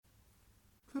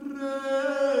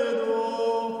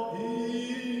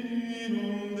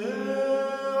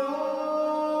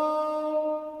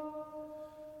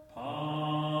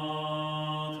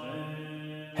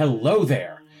Hello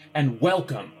there, and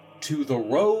welcome to The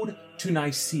Road to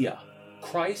Nicaea,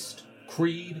 Christ,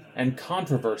 Creed, and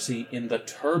Controversy in the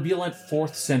Turbulent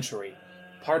 4th Century,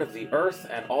 part of the Earth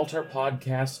and Altar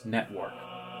Podcast Network.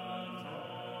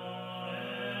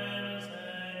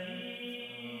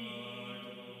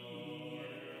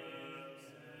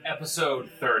 Episode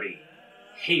 30,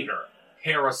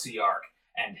 Heresiarch,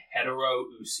 and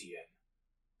Heteroousian.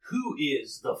 Who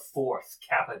is the 4th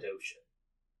Cappadocian?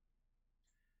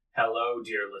 Hello,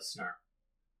 dear listener.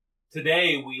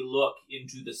 Today we look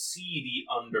into the seedy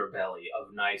underbelly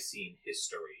of Nicene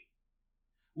history.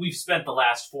 We've spent the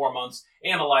last 4 months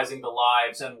analyzing the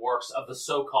lives and works of the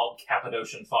so-called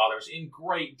Cappadocian Fathers in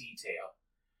great detail.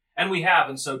 And we have,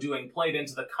 in so doing, played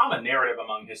into the common narrative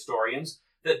among historians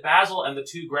that Basil and the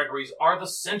two Gregories are the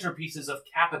centerpieces of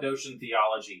Cappadocian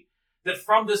theology, that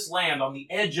from this land on the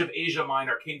edge of Asia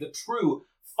Minor came the true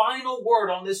final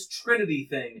word on this Trinity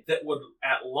thing that would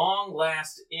at long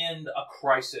last end a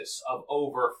crisis of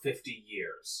over 50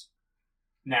 years.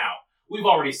 Now, we've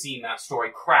already seen that story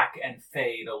crack and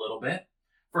fade a little bit.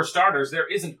 For starters,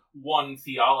 there isn't one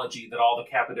theology that all the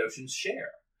Cappadocians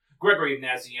share. Gregory of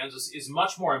Nazianzus is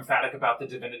much more emphatic about the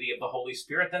divinity of the Holy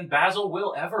Spirit than Basil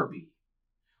will ever be.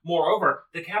 Moreover,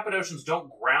 the Cappadocians don't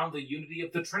ground the unity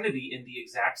of the Trinity in the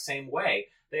exact same way.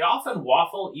 They often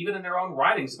waffle, even in their own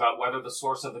writings, about whether the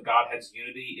source of the Godhead's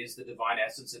unity is the divine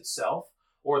essence itself,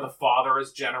 or the Father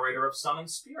as generator of Son and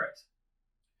Spirit.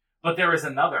 But there is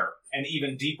another, and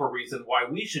even deeper reason why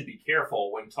we should be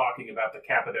careful when talking about the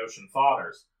Cappadocian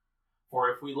Fathers. For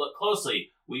if we look closely,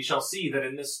 we shall see that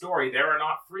in this story there are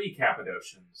not 3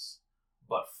 Cappadocians,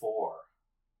 but 4.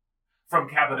 From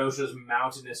Cappadocia's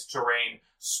mountainous terrain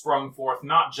sprung forth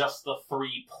not just the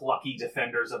 3 plucky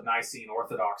defenders of Nicene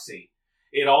orthodoxy.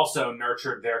 It also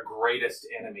nurtured their greatest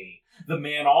enemy, the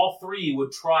man all 3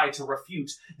 would try to refute,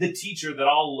 the teacher that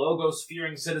all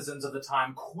logos-fearing citizens of the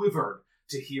time quivered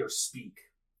to hear speak.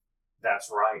 That's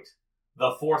right.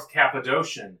 The 4th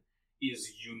Cappadocian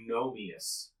is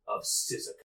Eunomius of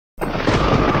Cyzicum.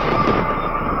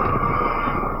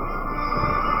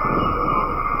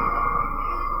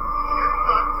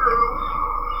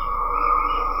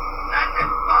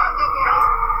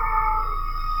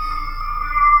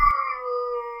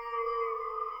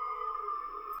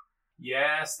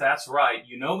 Yes, that's right.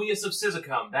 Eunomius of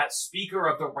Cyzicum, that speaker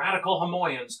of the radical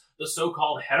Homoians, the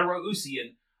so-called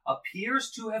Heteroousian,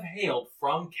 appears to have hailed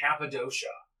from Cappadocia.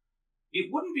 It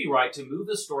wouldn't be right to move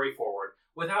the story forward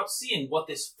without seeing what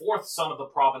this 4th son of the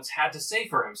province had to say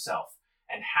for himself,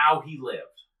 and how he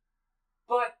lived.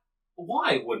 But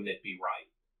why wouldn't it be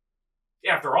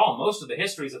right? After all, most of the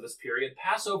histories of this period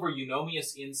pass over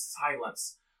Eunomius in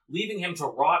silence, leaving him to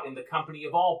rot in the company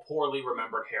of all poorly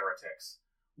remembered heretics.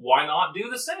 Why not do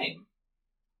the same?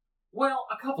 Well,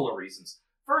 a couple of reasons.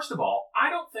 First of all, I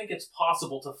don't think it's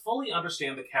possible to fully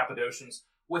understand the Cappadocians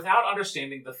without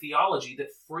understanding the theology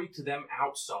that freaked them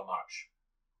out so much.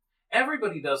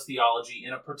 Everybody does theology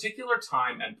in a particular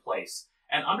time and place,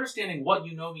 and understanding what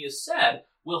Eunomius said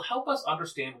will help us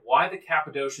understand why the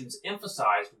Cappadocians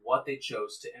emphasized what they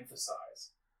chose to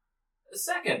emphasize.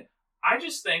 Second, I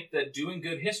just think that doing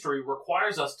good history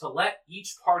requires us to let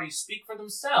each party speak for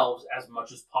themselves as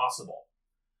much as possible.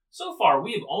 So far,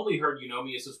 we have only heard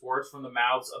Eunomius' words from the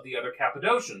mouths of the other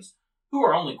Cappadocians, who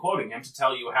are only quoting him to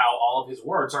tell you how all of his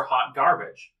words are hot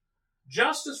garbage.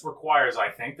 Justice requires, I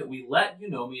think, that we let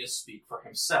Eunomius speak for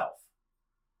himself.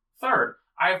 Third,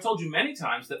 I have told you many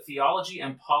times that theology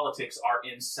and politics are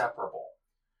inseparable.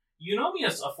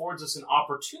 Eunomius affords us an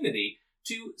opportunity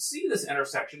to see this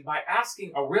intersection by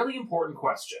asking a really important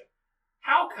question.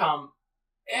 How come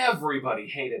everybody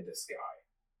hated this guy?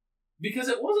 Because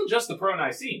it wasn't just the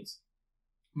pro-Nicenes.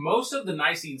 Most of the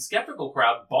Nicene skeptical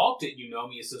crowd balked at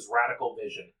Eunomius' radical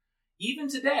vision. Even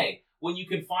today, when you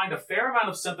can find a fair amount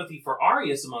of sympathy for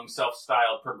Arius among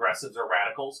self-styled progressives or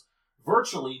radicals,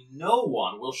 virtually no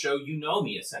one will show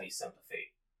Eunomius any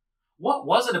sympathy. What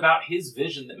was it about his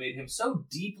vision that made him so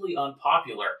deeply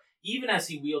unpopular, even as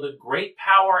he wielded great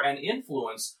power and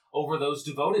influence over those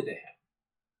devoted to him?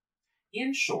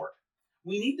 In short,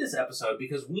 we need this episode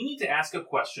because we need to ask a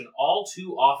question all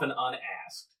too often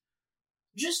unasked.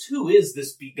 Just who is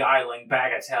this beguiling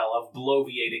bagatelle of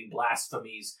bloviating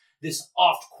blasphemies, this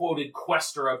oft-quoted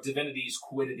quester of divinity's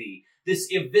quiddity,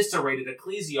 this eviscerated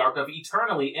ecclesiarch of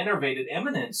eternally enervated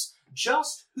eminence?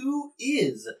 Just who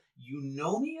is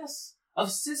Eunomius of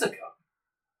Cyzicum?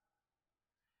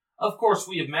 Of course,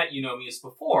 we have met Eunomius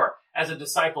before as a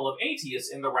disciple of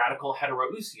Aetius in the radical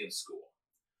Heteroousian school.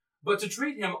 But to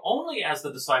treat him only as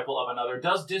the disciple of another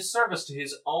does disservice to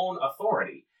his own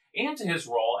authority and to his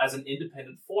role as an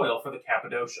independent foil for the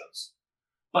Cappadocians.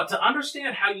 But to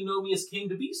understand how Eunomius came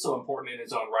to be so important in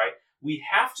his own right, we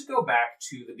have to go back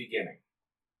to the beginning.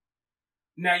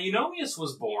 Now, Eunomius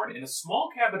was born in a small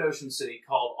Cappadocian city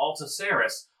called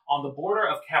Altaceres on the border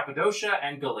of Cappadocia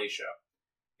and Galatia.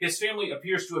 His family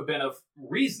appears to have been of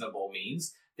reasonable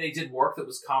means. They did work that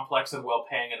was complex and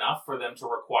well-paying enough for them to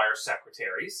require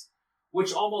secretaries,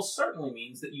 which almost certainly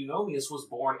means that Eunomius was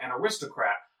born an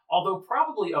aristocrat, although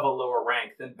probably of a lower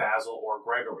rank than Basil or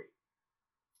Gregory.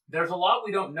 There's a lot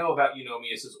we don't know about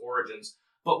Eunomius' origins,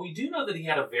 but we do know that he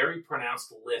had a very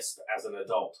pronounced lisp as an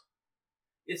adult.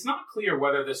 It's not clear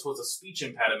whether this was a speech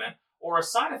impediment or a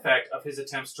side effect of his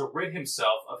attempts to rid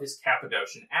himself of his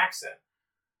Cappadocian accent.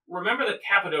 Remember that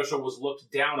Cappadocia was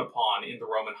looked down upon in the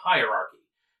Roman hierarchy.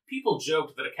 People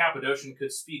joked that a Cappadocian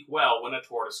could speak well when a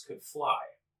tortoise could fly.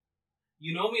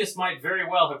 Eunomius might very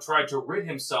well have tried to rid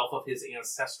himself of his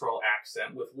ancestral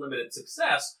accent with limited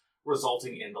success,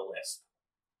 resulting in the lisp.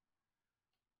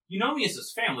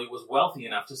 Eunomius' family was wealthy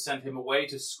enough to send him away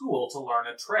to school to learn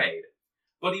a trade,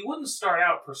 but he wouldn't start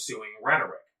out pursuing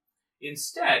rhetoric.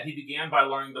 Instead, he began by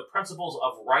learning the principles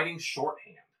of writing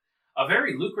shorthand, a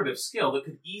very lucrative skill that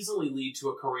could easily lead to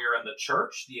a career in the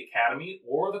church, the academy,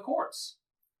 or the courts.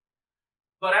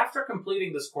 But after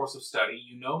completing this course of study,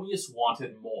 Eunomius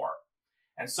wanted more,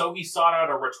 and so he sought out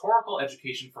a rhetorical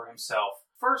education for himself,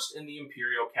 first in the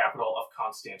imperial capital of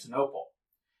Constantinople.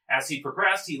 As he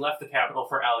progressed, he left the capital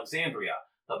for Alexandria,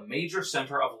 the major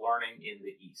center of learning in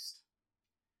the East.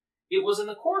 It was in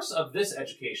the course of this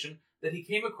education that he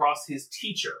came across his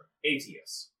teacher,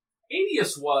 Aetius.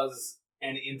 Aetius was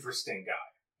an interesting guy.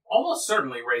 Almost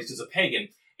certainly raised as a pagan,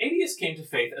 Aetius came to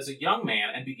faith as a young man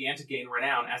and began to gain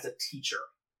renown as a teacher.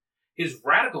 His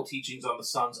radical teachings on the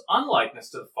son's unlikeness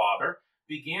to the father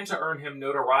began to earn him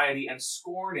notoriety and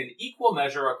scorn in equal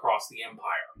measure across the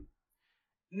empire.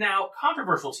 Now,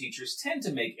 controversial teachers tend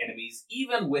to make enemies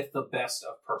even with the best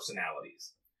of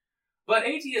personalities. But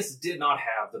Aetius did not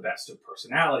have the best of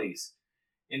personalities.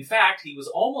 In fact, he was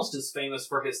almost as famous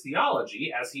for his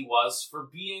theology as he was for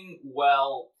being,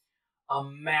 well, a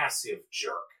massive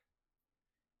jerk.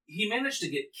 He managed to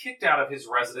get kicked out of his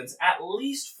residence at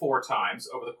least 4 times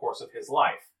over the course of his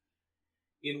life.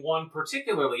 In one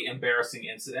particularly embarrassing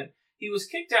incident, he was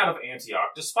kicked out of Antioch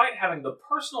despite having the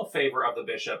personal favor of the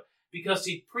bishop because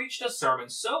he preached a sermon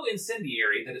so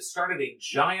incendiary that it started a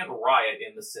giant riot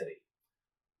in the city.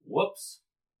 Whoops.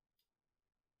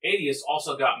 Aetius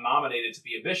also got nominated to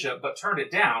be a bishop, but turned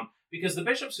it down because the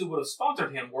bishops who would have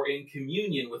sponsored him were in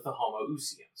communion with the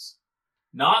Homoousians.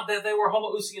 Not that they were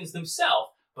Homoousians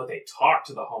themselves, but they talked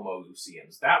to the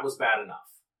Homoousians. That was bad enough.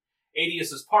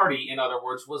 Aetius' party, in other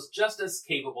words, was just as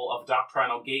capable of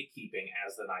doctrinal gatekeeping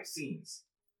as the Nicenes.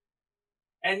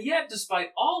 And yet, despite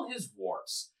all his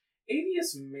warts,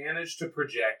 Aetius managed to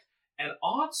project an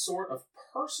odd sort of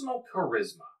personal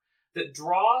charisma that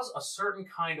draws a certain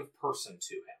kind of person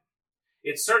to him.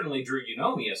 It certainly drew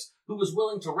Eunomius, who was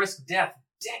willing to risk death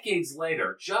decades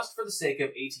later just for the sake of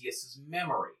Aetius'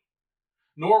 memory.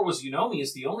 Nor was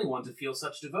Eunomius the only one to feel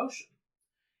such devotion.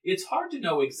 It's hard to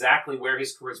know exactly where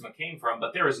his charisma came from,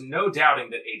 but there is no doubting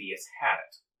that Aetius had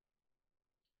it.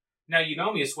 Now,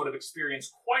 Eunomius would have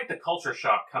experienced quite the culture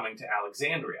shock coming to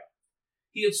Alexandria.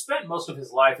 He had spent most of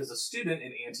his life as a student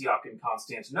in Antioch and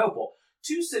Constantinople,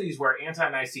 2 cities where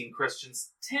anti-Nicene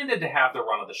Christians tended to have the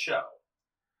run of the show.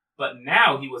 But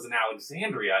now he was in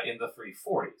Alexandria in the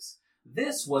 340s.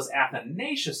 This was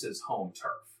Athanasius' home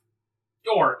turf.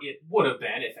 Or it would have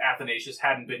been if Athanasius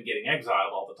hadn't been getting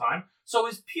exiled all the time, so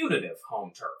his putative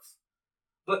home turf.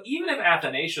 But even if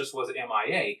Athanasius was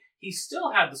MIA, he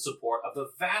still had the support of the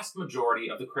vast majority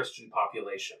of the Christian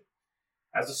population.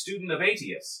 As a student of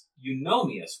Aetius,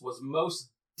 Eunomius was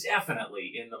most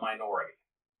definitely in the minority.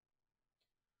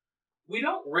 We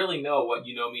don't really know what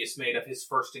Eunomius made of his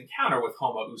first encounter with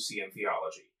Homoousian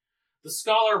theology. The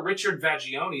scholar Richard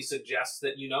Vaggioni suggests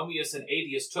that Eunomius and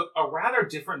Aetius took a rather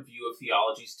different view of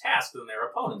theology's task than their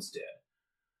opponents did.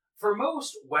 For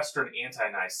most Western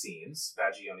anti-Nicenes,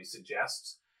 Vaggioni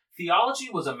suggests, theology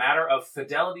was a matter of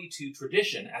fidelity to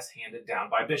tradition as handed down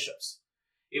by bishops.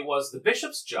 It was the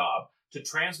bishop's job to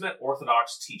transmit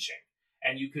orthodox teaching,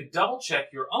 and you could double-check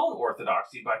your own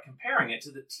orthodoxy by comparing it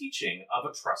to the teaching of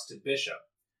a trusted bishop.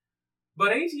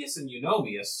 But Aetius and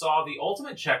Eunomius saw the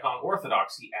ultimate check on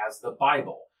orthodoxy as the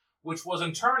Bible, which was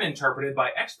in turn interpreted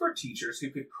by expert teachers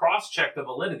who could cross-check the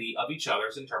validity of each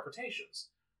other's interpretations.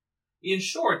 In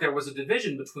short, there was a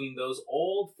division between those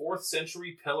old 4th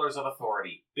century pillars of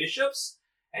authority, bishops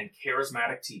and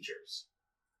charismatic teachers.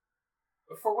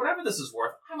 For whatever this is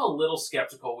worth, I'm a little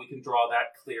skeptical we can draw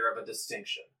that clear of a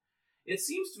distinction. It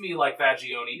seems to me like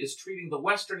Vagioni is treating the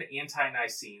Western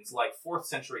anti-Nicenes like 4th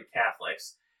century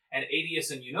Catholics, and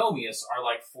Aetius and Eunomius are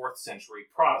like 4th century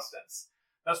Protestants.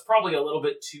 That's probably a little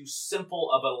bit too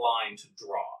simple of a line to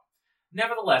draw.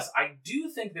 Nevertheless, I do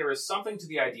think there is something to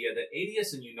the idea that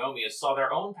Aetius and Eunomius saw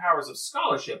their own powers of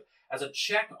scholarship as a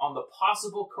check on the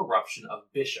possible corruption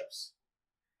of bishops.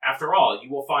 After all,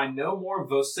 you will find no more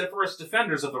vociferous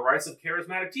defenders of the rights of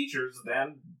charismatic teachers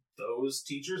than those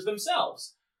teachers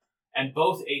themselves. And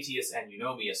both Aetius and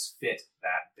Eunomius fit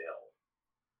that bill.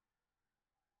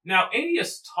 Now,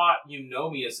 Aetius taught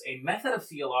Eunomius a method of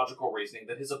theological reasoning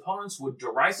that his opponents would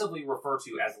derisively refer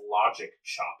to as logic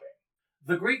chopping.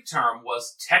 The Greek term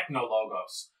was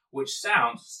technologos, which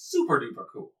sounds super duper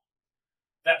cool.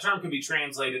 That term can be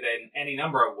translated in any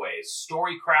number of ways: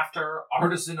 story crafter,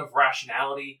 artisan of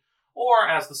rationality, or,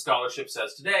 as the scholarship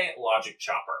says today, logic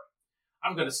chopper.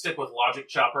 I'm going to stick with logic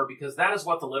chopper because that is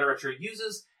what the literature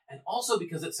uses, and also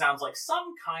because it sounds like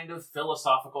some kind of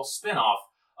philosophical spin-off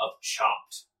of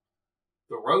Chopped.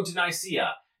 The Road to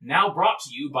Nicaea, now brought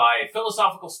to you by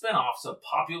philosophical spin-offs of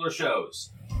popular shows.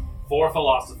 4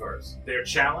 philosophers. Their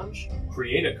challenge?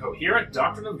 Create a coherent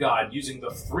doctrine of God using the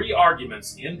 3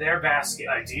 arguments in their basket.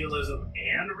 Idealism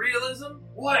and realism?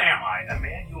 What am I,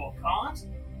 Immanuel Kant?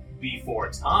 Before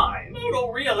time.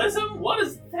 Modal realism? What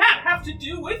does that have to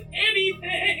do with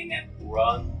anything?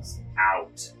 Runs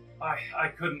out. I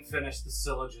couldn't finish the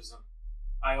syllogism.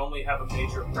 I only have a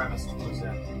major premise to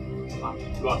present.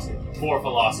 Got it. 4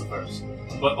 philosophers.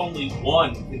 But only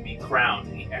one can be crowned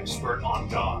the expert on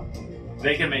God.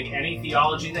 They can make any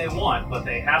theology they want, but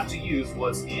they have to use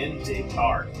what's in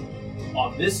Descartes.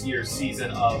 On this year's season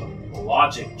of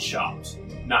Logic Chopped,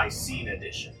 Nicene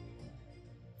Edition.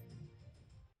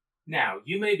 Now,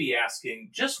 you may be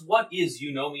asking, just what is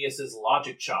Eunomius's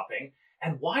logic chopping,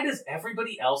 and why does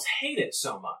everybody else hate it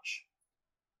so much?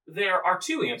 There are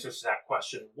 2 answers to that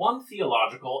question, one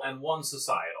theological and one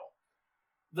societal.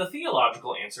 The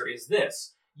theological answer is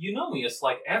this: Eunomius,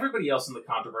 like everybody else in the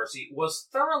controversy, was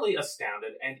thoroughly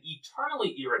astounded and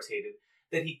eternally irritated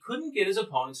that he couldn't get his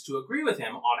opponents to agree with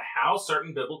him on how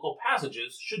certain biblical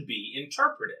passages should be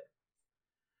interpreted.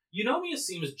 Eunomius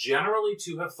seems generally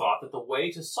to have thought that the way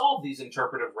to solve these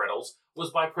interpretive riddles was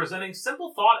by presenting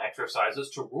simple thought exercises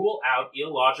to rule out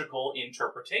illogical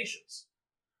interpretations.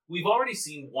 We've already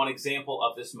seen one example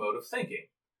of this mode of thinking.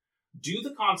 Do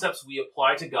the concepts we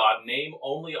apply to God name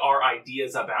only our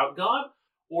ideas about God,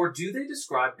 or do they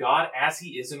describe God as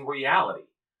he is in reality?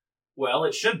 Well,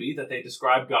 it should be that they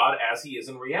describe God as he is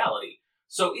in reality.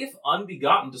 So if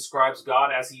unbegotten describes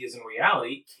God as he is in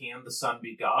reality, can the Son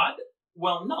be God?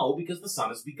 Well, no, because the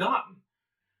Son is begotten.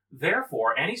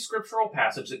 Therefore, any scriptural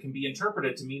passage that can be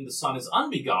interpreted to mean the Son is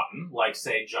unbegotten, like,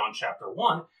 say, John chapter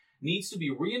 1, needs to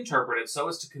be reinterpreted so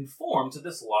as to conform to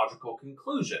this logical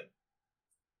conclusion.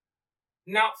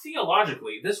 Now,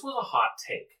 theologically, this was a hot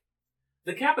take.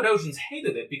 The Cappadocians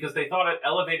hated it because they thought it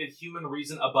elevated human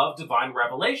reason above divine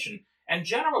revelation and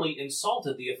generally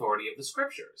insulted the authority of the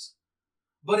scriptures.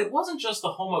 But it wasn't just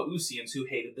the Homoousians who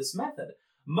hated this method.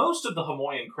 Most of the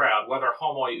Homoian crowd, whether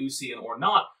Homoousian or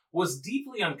not, was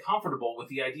deeply uncomfortable with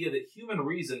the idea that human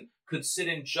reason could sit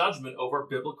in judgment over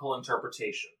biblical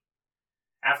interpretation.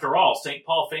 After all, St.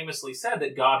 Paul famously said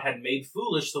that God had made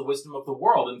foolish the wisdom of the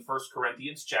world in 1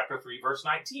 Corinthians chapter 3, verse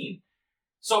 19.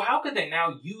 So how could they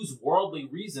now use worldly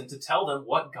reason to tell them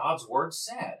what God's word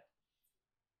said?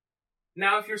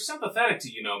 Now, if you're sympathetic to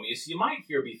Eunomius, you might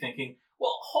here be thinking,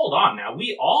 well, hold on now,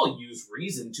 we all use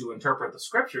reason to interpret the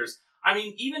scriptures. I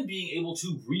mean, even being able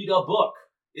to read a book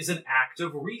is an act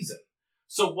of reason.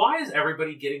 So why is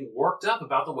everybody getting worked up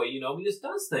about the way Eunomius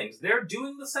does things? They're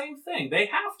doing the same thing. They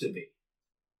have to be.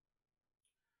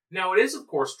 Now, it is, of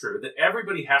course, true that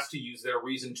everybody has to use their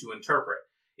reason to interpret.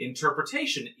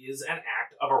 Interpretation is an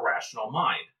act of a rational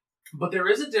mind. But there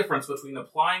is a difference between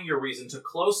applying your reason to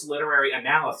close literary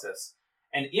analysis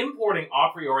and importing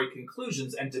a priori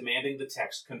conclusions and demanding the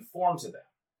text conform to them.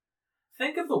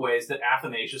 Think of the ways that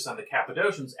Athanasius and the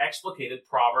Cappadocians explicated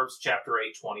Proverbs chapter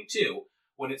 8:22,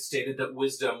 when it stated that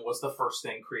wisdom was the first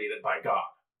thing created by God.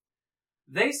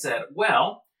 They said,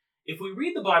 well, if we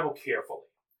read the Bible carefully,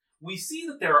 we see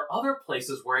that there are other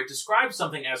places where it describes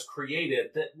something as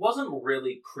created that wasn't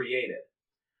really created.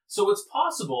 So it's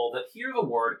possible that here the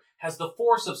word has the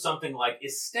force of something like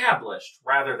established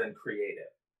rather than created.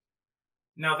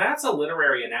 Now that's a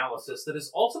literary analysis that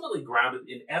is ultimately grounded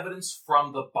in evidence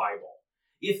from the Bible.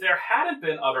 If there hadn't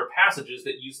been other passages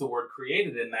that use the word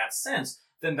created in that sense,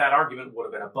 then that argument would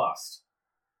have been a bust.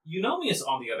 Eunomius,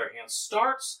 on the other hand,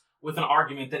 starts with an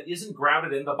argument that isn't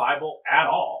grounded in the Bible at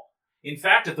all. In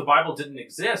fact, if the Bible didn't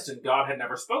exist and God had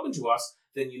never spoken to us,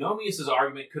 then Eunomius'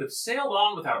 argument could have sailed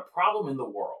on without a problem in the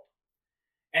world.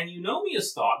 And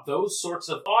Eunomius thought those sorts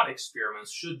of thought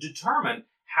experiments should determine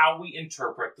how we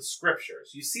interpret the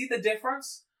scriptures. You see the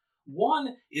difference?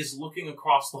 One is looking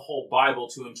across the whole Bible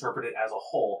to interpret it as a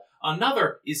whole.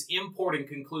 Another is importing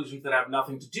conclusions that have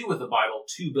nothing to do with the Bible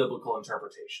to biblical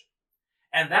interpretation.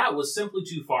 And that was simply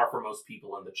too far for most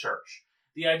people in the church.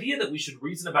 The idea that we should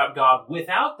reason about God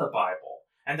without the Bible,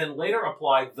 and then later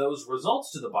apply those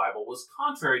results to the Bible, was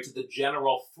contrary to the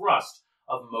general thrust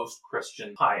of most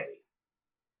Christian piety.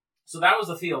 So that was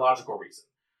the theological reason.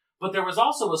 But there was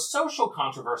also a social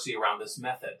controversy around this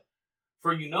method.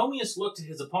 For Eunomius looked to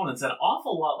his opponents an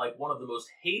awful lot like one of the most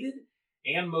hated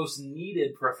and most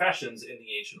needed professions in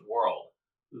the ancient world,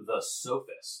 the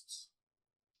sophists.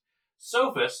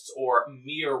 Sophists, or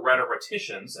mere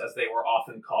rhetoricians, as they were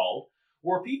often called,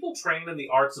 were people trained in the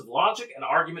arts of logic and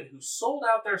argument who sold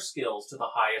out their skills to the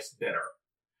highest bidder.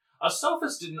 A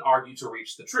sophist didn't argue to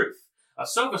reach the truth. A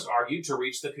sophist argued to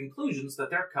reach the conclusions that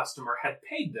their customer had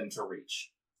paid them to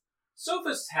reach.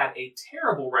 Sophists had a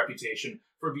terrible reputation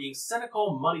for being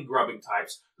cynical, money-grubbing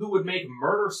types who would make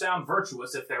murder sound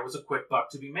virtuous if there was a quick buck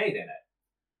to be made in it.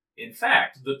 In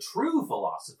fact, the true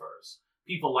philosophers,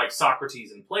 people like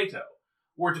Socrates and Plato,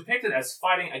 were depicted as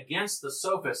fighting against the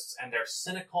sophists and their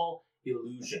cynical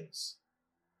illusions.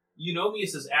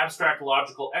 Eunomius' abstract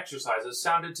logical exercises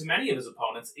sounded to many of his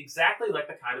opponents exactly like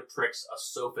the kind of tricks a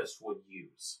sophist would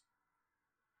use.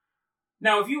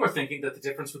 Now, if you were thinking that the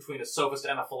difference between a sophist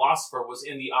and a philosopher was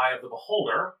in the eye of the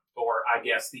beholder, or I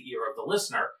guess the ear of the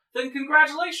listener, then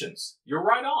congratulations, you're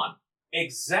right on.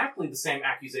 Exactly the same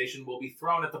accusation will be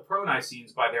thrown at the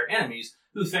pro-Nicenes by their enemies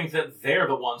who think that they're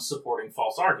the ones supporting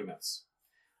false arguments.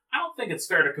 I don't think it's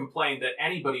fair to complain that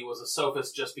anybody was a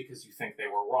sophist just because you think they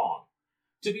were wrong.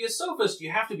 To be a sophist,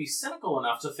 you have to be cynical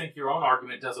enough to think your own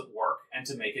argument doesn't work and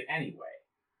to make it anyway.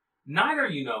 Neither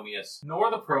Eunomius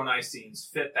nor the pro-Nicenes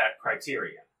fit that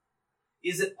criterion.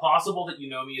 Is it possible that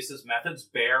Eunomius' methods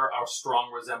bear a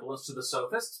strong resemblance to the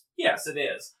sophists? Yes, it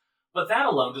is. But that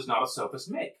alone does not a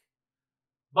sophist make.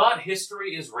 But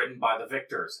history is written by the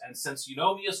victors, and since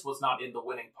Eunomius was not in the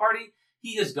winning party,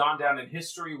 he has gone down in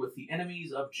history with the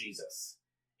enemies of Jesus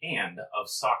and of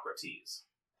Socrates.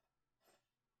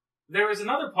 There is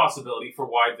another possibility for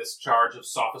why this charge of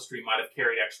sophistry might have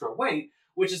carried extra weight,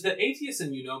 which is that Aetius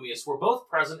and Eunomius were both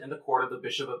present in the court of the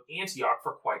bishop of Antioch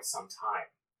for quite some time.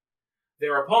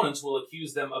 Their opponents will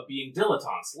accuse them of being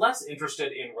dilettantes, less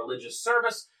interested in religious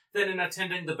service than in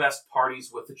attending the best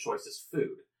parties with the choicest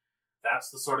food.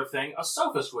 That's the sort of thing a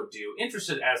sophist would do,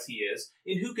 interested as he is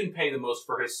in who can pay the most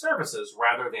for his services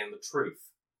rather than the truth.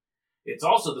 It's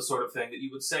also the sort of thing that you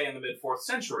would say in the mid-4th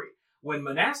century, when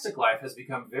monastic life has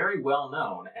become very well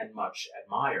known and much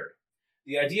admired.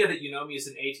 The idea that Eunomius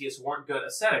and Aetius weren't good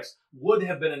ascetics would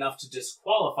have been enough to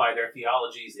disqualify their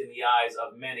theologies in the eyes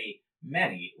of many,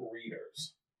 many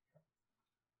readers.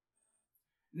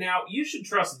 Now, you should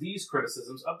trust these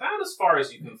criticisms about as far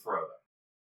as you can throw them.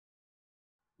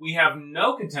 We have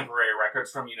no contemporary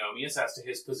records from Eunomius as to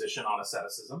his position on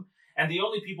asceticism, and the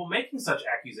only people making such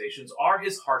accusations are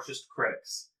his harshest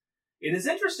critics. It is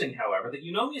interesting, however, that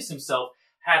Eunomius himself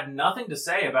had nothing to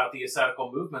say about the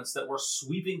ascetical movements that were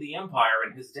sweeping the empire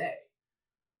in his day.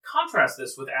 Contrast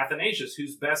this with Athanasius,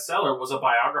 whose bestseller was a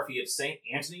biography of Saint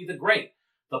Antony the Great,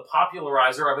 the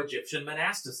popularizer of Egyptian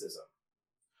monasticism.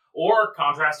 Or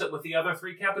contrast it with the other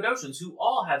three Cappadocians, who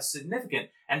all had significant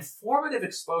and formative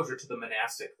exposure to the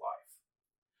monastic life.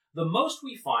 The most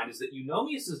we find is that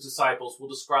Eunomius' disciples will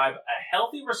describe a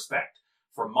healthy respect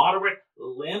for moderate,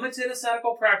 limited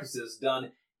ascetical practices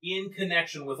done in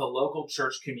connection with a local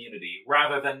church community,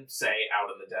 rather than, say, out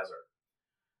in the desert.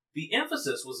 The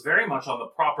emphasis was very much on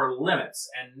the proper limits,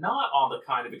 and not on the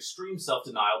kind of extreme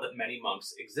self-denial that many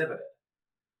monks exhibited.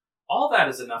 All that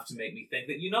is enough to make me think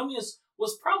that Eunomius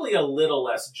was probably a little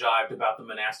less jibed about the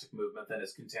monastic movement than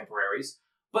his contemporaries,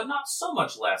 but not so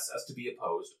much less as to be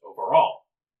opposed overall.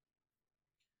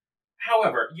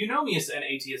 However, Eunomius and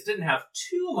Aetius didn't have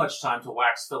too much time to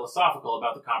wax philosophical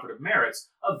about the comparative merits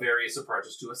of various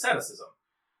approaches to asceticism.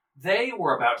 They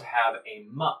were about to have a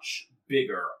much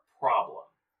bigger problem.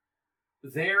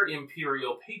 Their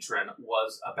imperial patron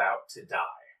was about to die.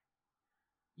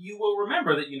 You will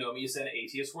remember that Eunomius and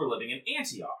Aetius were living in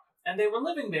Antioch, and they were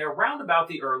living there round about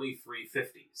the early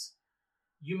 350s.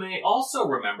 You may also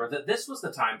remember that this was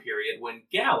the time period when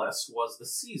Gallus was the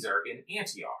Caesar in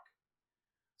Antioch.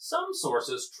 Some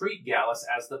sources treat Gallus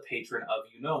as the patron of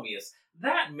Eunomius.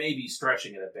 That may be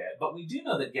stretching it a bit, but we do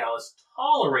know that Gallus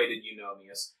tolerated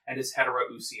Eunomius and his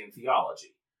Heteroousian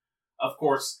theology. Of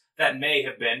course, that may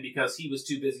have been because he was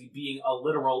too busy being a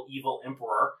literal evil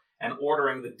emperor and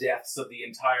ordering the deaths of the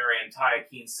entire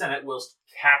Antiochene Senate whilst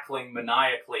cackling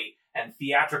maniacally and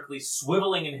theatrically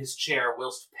swiveling in his chair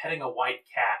whilst petting a white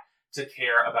cat to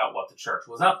care about what the church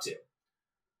was up to.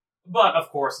 But, of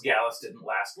course, Gallus didn't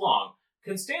last long.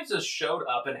 Constantius showed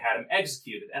up and had him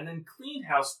executed, and then cleaned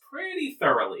house pretty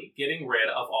thoroughly, getting rid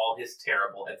of all his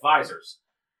terrible advisors.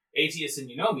 Aetius and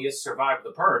Eunomius survived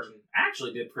the purge and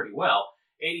actually did pretty well.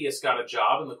 Aetius got a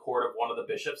job in the court of one of the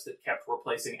bishops that kept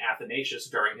replacing Athanasius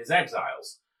during his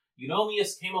exiles.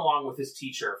 Eunomius came along with his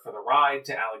teacher for the ride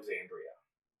to Alexandria.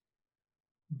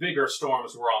 Bigger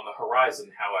storms were on the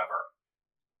horizon, however.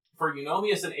 For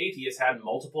Eunomius and Aetius had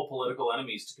multiple political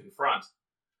enemies to confront.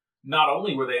 Not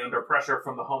only were they under pressure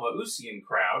from the Homoousian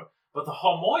crowd, but the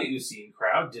Homoiousian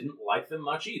crowd didn't like them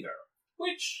much either.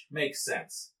 Which makes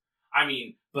sense. I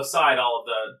mean, beside all of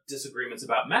the disagreements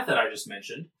about method I just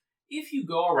mentioned, if you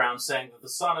go around saying that the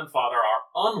Son and Father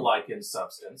are unlike in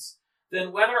substance,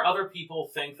 then whether other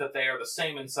people think that they are the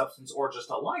same in substance or just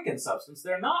alike in substance,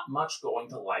 they're not much going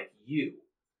to like you.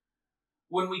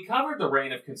 When we covered the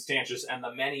reign of Constantius and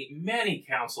the many, many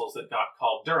councils that got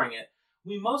called during it,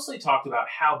 we mostly talked about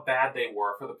how bad they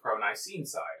were for the pro-Nicene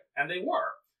side, and they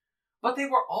were. But they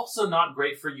were also not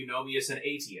great for Eunomius and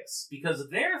Aetius, because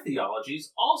their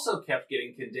theologies also kept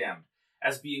getting condemned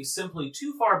as being simply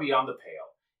too far beyond the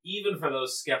pale, even for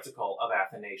those skeptical of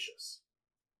Athanasius.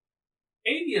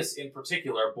 Aetius, in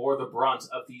particular, bore the brunt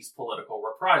of these political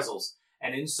reprisals,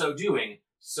 and in so doing,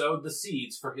 sowed the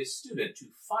seeds for his student to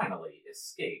finally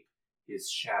escape his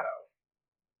shadow.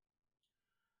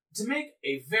 To make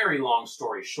a very long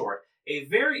story short, a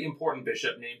very important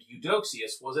bishop named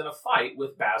Eudoxius was in a fight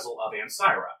with Basil of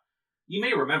Ancyra. You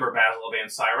may remember Basil of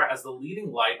Ancyra as the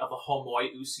leading light of the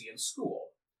Homoiousian school.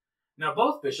 Now,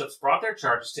 both bishops brought their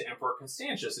charges to Emperor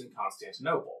Constantius in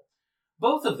Constantinople.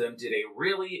 Both of them did a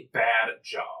really bad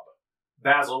job.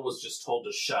 Basil was just told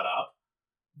to shut up.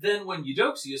 Then, when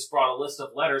Eudoxius brought a list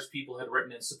of letters people had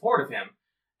written in support of him,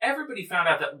 everybody found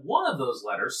out that one of those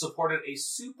letters supported a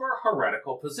super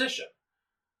heretical position.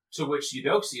 To which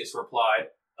Eudoxius replied,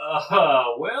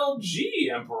 well,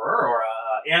 gee, Emperor, or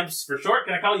imps for short.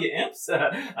 Can I call you imps?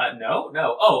 No.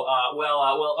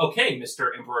 Well, okay, Mr.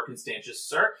 Emperor Constantius,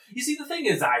 sir. You see, the thing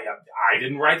is, I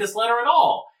didn't write this letter at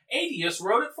all. Aetius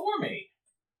wrote it for me.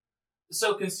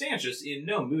 So Constantius, in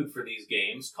no mood for these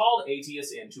games, called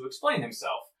Aetius in to explain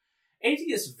himself.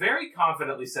 Aetius very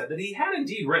confidently said that he had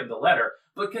indeed written the letter,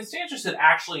 but Constantius had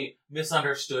actually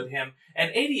misunderstood him,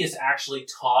 and Aetius actually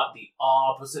taught the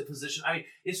opposite position. I mean,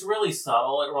 it's really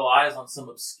subtle. It relies on some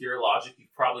obscure logic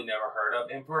you've probably never heard of,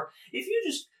 Emperor. If you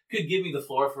just could give me the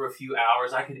floor for a few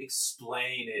hours, I could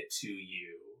explain it to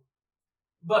you.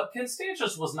 But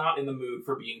Constantius was not in the mood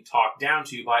for being talked down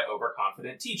to by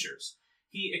overconfident teachers.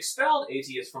 He expelled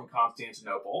Aetius from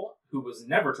Constantinople, who was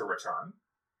never to return.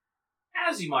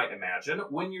 As you might imagine,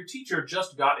 when your teacher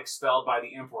just got expelled by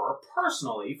the emperor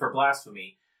personally for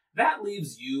blasphemy, that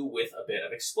leaves you with a bit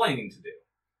of explaining to do.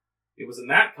 It was in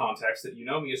that context that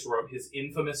Eunomius wrote his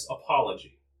infamous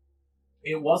apology.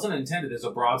 It wasn't intended as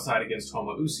a broadside against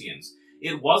Homoousians.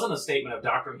 It wasn't a statement of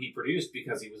doctrine he produced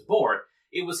because he was bored.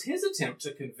 It was his attempt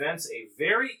to convince a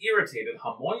very irritated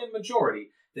Homoian majority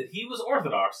that he was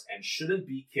orthodox and shouldn't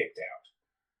be kicked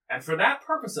out. And for that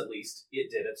purpose, at least, it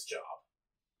did its job.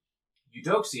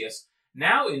 Eudoxius,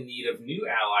 now in need of new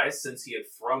allies since he had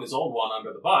thrown his old one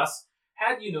under the bus,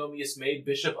 had Eunomius made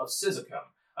bishop of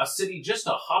Cyzicum, a city just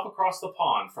a hop across the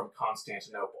pond from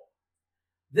Constantinople.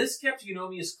 This kept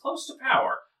Eunomius close to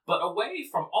power, but away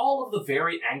from all of the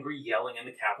very angry yelling in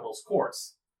the capital's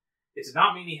courts. It did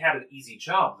not mean he had an easy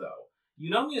job, though.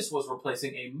 Eunomius was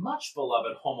replacing a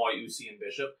much-beloved Homoiousian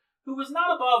bishop who was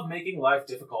not above making life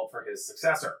difficult for his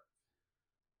successor.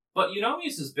 But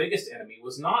Eunomius' biggest enemy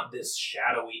was not this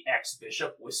shadowy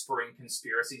ex-bishop whispering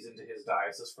conspiracies into his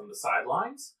diocese from the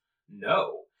sidelines.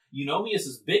 No,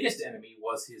 Eunomius' biggest enemy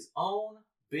was his own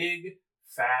big,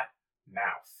 fat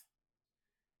mouth.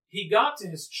 He got to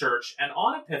his church and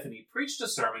on Epiphany preached a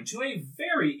sermon to a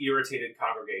very irritated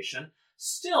congregation,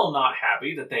 still not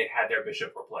happy that they'd had their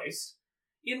bishop replaced,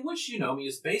 in which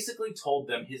Eunomius basically told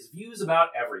them his views about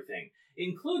everything,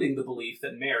 including the belief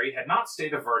that Mary had not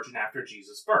stayed a virgin after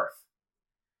Jesus' birth.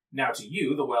 Now to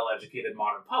you, the well-educated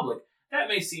modern public, that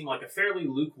may seem like a fairly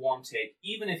lukewarm take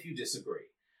even if you disagree.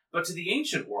 But to the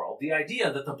ancient world, the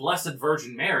idea that the Blessed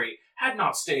Virgin Mary had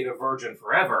not stayed a virgin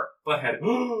forever, but had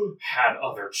had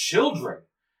other children,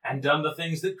 and done the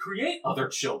things that create other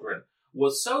children,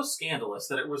 was so scandalous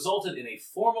that it resulted in a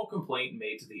formal complaint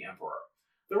made to the emperor.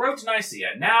 The road to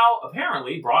Nicaea, now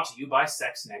apparently brought to you by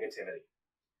sex negativity.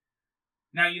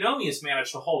 Now, Eunomius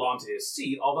managed to hold on to his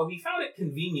seat, although he found it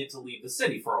convenient to leave the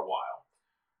city for a while.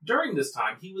 During this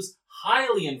time, he was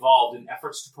highly involved in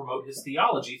efforts to promote his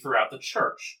theology throughout the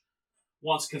church.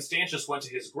 Once Constantius went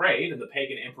to his grave and the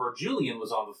pagan emperor Julian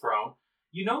was on the throne,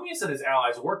 Eunomius and his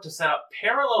allies worked to set up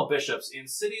parallel bishops in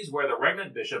cities where the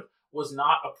regnant bishop was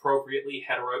not appropriately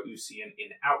Heteroousian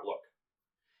in outlook.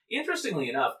 Interestingly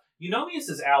enough,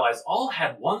 Eunomius' allies all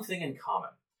had one thing in common.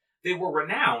 They were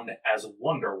renowned as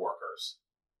wonder workers.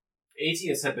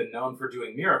 Aetius had been known for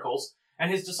doing miracles,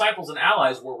 and his disciples and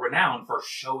allies were renowned for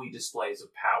showy displays of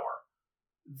power.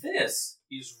 This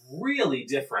is really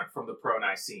different from the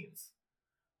pro-Nicenes.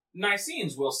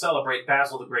 Nicenes will celebrate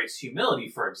Basil the Great's humility,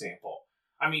 for example.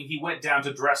 He went down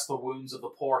to dress the wounds of the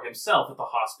poor himself at the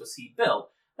hospice he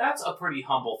built. That's a pretty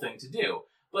humble thing to do,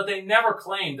 but they never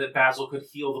claimed that Basil could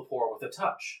heal the poor with a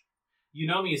touch.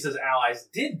 Eunomius' allies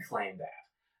did claim that.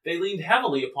 They leaned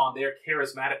heavily upon their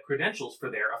charismatic credentials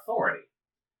for their authority.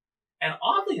 And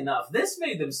oddly enough, this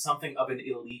made them something of an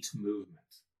elite movement.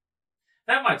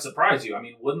 That might surprise you.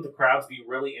 Wouldn't the crowds be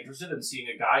really interested in seeing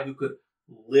a guy who could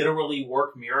literally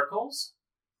work miracles?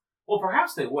 Well,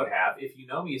 perhaps they would have if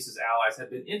Eunomius' allies had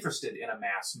been interested in a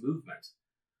mass movement.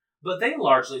 But they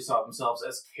largely saw themselves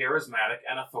as charismatic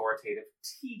and authoritative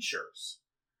teachers.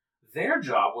 Their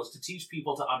job was to teach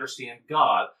people to understand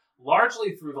God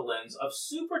largely through the lens of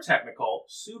super technical,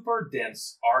 super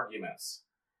dense arguments.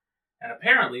 And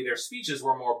apparently their speeches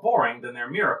were more boring than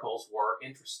their miracles were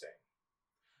interesting.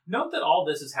 Note that all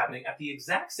this is happening at the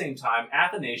exact same time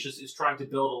Athanasius is trying to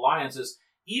build alliances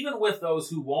even with those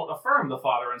who won't affirm the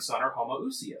Father and Son are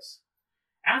homoousios.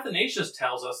 Athanasius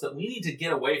tells us that we need to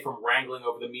get away from wrangling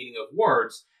over the meaning of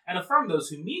words and affirm those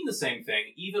who mean the same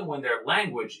thing even when their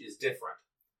language is different.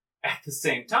 At the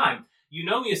same time,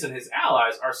 Eunomius and his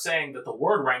allies are saying that the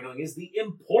word wrangling is the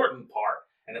important part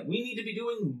and that we need to be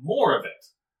doing more of it.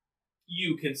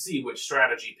 You can see which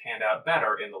strategy panned out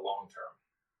better in the long term.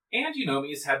 And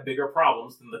Eunomius had bigger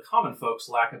problems than the common folks'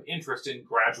 lack of interest in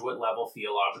graduate-level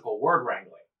theological word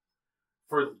wrangling.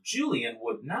 For Julian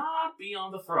would not be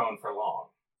on the throne for long.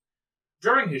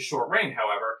 During his short reign,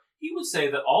 however, he would say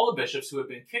that all the bishops who had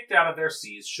been kicked out of their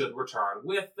sees should return,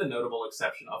 with the notable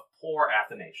exception of poor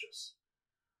Athanasius.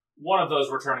 One of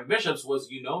those returning bishops was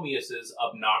Eunomius'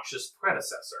 obnoxious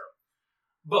predecessor.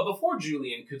 But before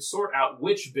Julian could sort out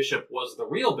which bishop was the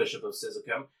real bishop of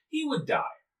Cyzicum, he would die,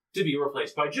 to be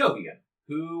replaced by Jovian,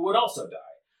 who would also die,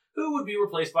 who would be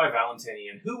replaced by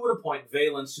Valentinian, who would appoint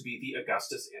Valens to be the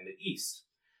Augustus in the east.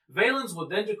 Valens would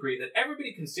then decree that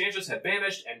everybody Constantius had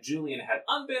banished and Julian had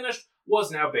unbanished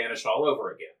was now banished all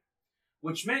over again,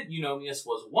 which meant Eunomius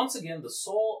was once again the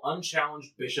sole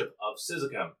unchallenged bishop of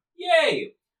Cyzicum.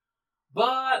 Yay!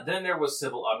 But then there was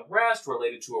civil unrest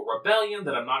related to a rebellion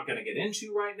that I'm not going to get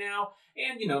into right now,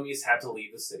 and Eunomius had to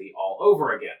leave the city all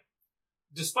over again.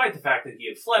 Despite the fact that he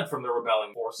had fled from the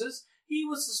rebelling forces, he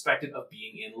was suspected of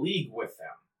being in league with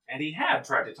them, and he had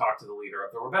tried to talk to the leader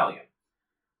of the rebellion.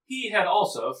 He had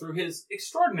also, through his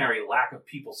extraordinary lack of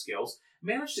people skills,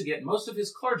 managed to get most of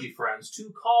his clergy friends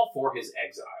to call for his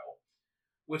exile,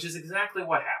 which is exactly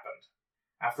what happened.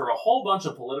 After a whole bunch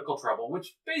of political trouble,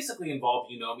 which basically involved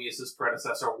Eunomius'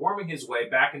 predecessor worming his way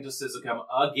back into Cyzicum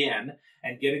again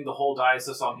and getting the whole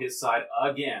diocese on his side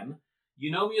again,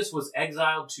 Eunomius was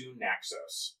exiled to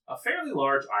Naxos, a fairly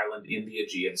large island in the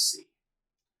Aegean Sea.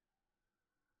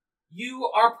 You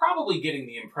are probably getting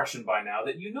the impression by now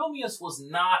that Eunomius was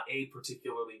not a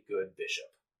particularly good bishop.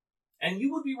 And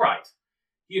you would be right.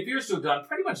 He appears to have done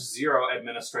pretty much zero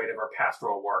administrative or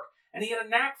pastoral work, and he had a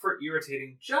knack for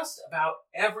irritating just about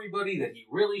everybody that he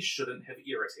really shouldn't have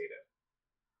irritated.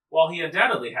 While he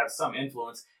undoubtedly had some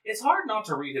influence, it's hard not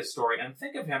to read his story and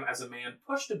think of him as a man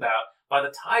pushed about by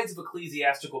the tides of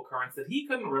ecclesiastical currents that he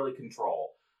couldn't really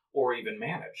control, or even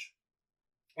manage.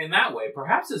 In that way,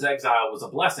 perhaps his exile was a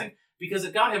blessing, because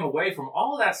it got him away from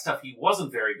all of that stuff he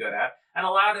wasn't very good at, and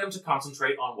allowed him to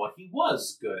concentrate on what he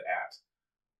was good at.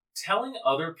 Telling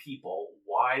other people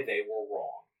why they were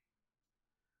wrong.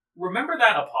 Remember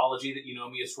that apology that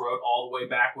Eunomius wrote all the way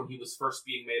back when he was first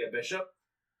being made a bishop?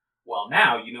 Well,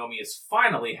 now Eunomius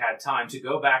finally had time to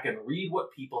go back and read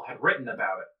what people had written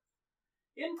about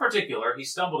it. In particular, he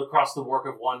stumbled across the work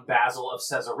of one Basil of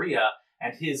Caesarea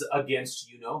and his Against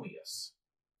Eunomius.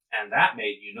 And that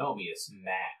made Eunomius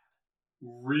mad.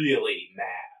 Really mad.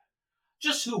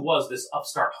 Just who was this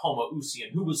upstart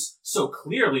homoousian who was so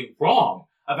clearly wrong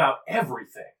about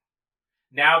everything?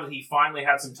 Now that he finally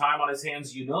had some time on his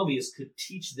hands, Eunomius could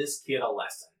teach this kid a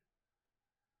lesson.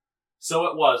 So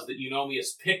it was that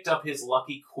Eunomius picked up his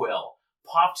lucky quill,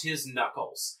 popped his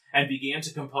knuckles, and began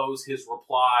to compose his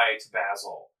reply to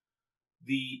Basil.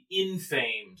 the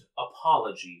infamed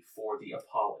apology for the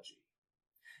apology.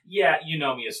 Yeah,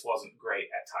 Eunomius wasn't great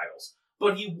at titles,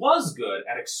 but he was good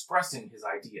at expressing his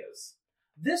ideas.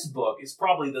 This book is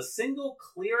probably the single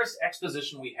clearest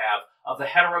exposition we have of the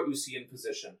Heteroousian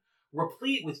position,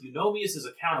 replete with Eunomius'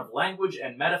 account of language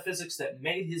and metaphysics that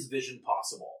made his vision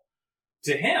possible.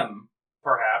 To him,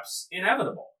 perhaps,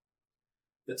 inevitable.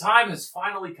 The time has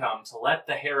finally come to let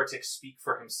the heretic speak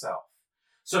for himself.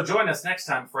 So join us next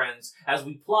time, friends, as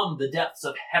we plumb the depths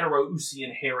of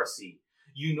Heteroousian heresy,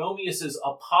 Eunomius'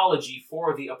 apology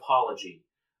for the apology,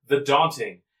 the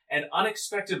daunting and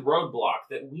unexpected roadblock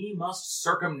that we must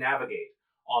circumnavigate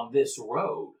on this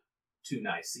road to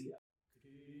Nicaea.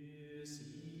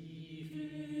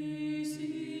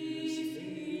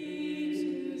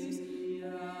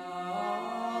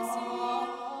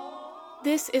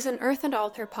 This is an Earth and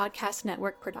Altar Podcast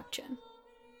Network production.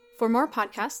 For more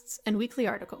podcasts and weekly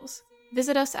articles,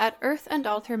 visit us at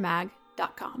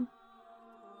earthandaltarmag.com.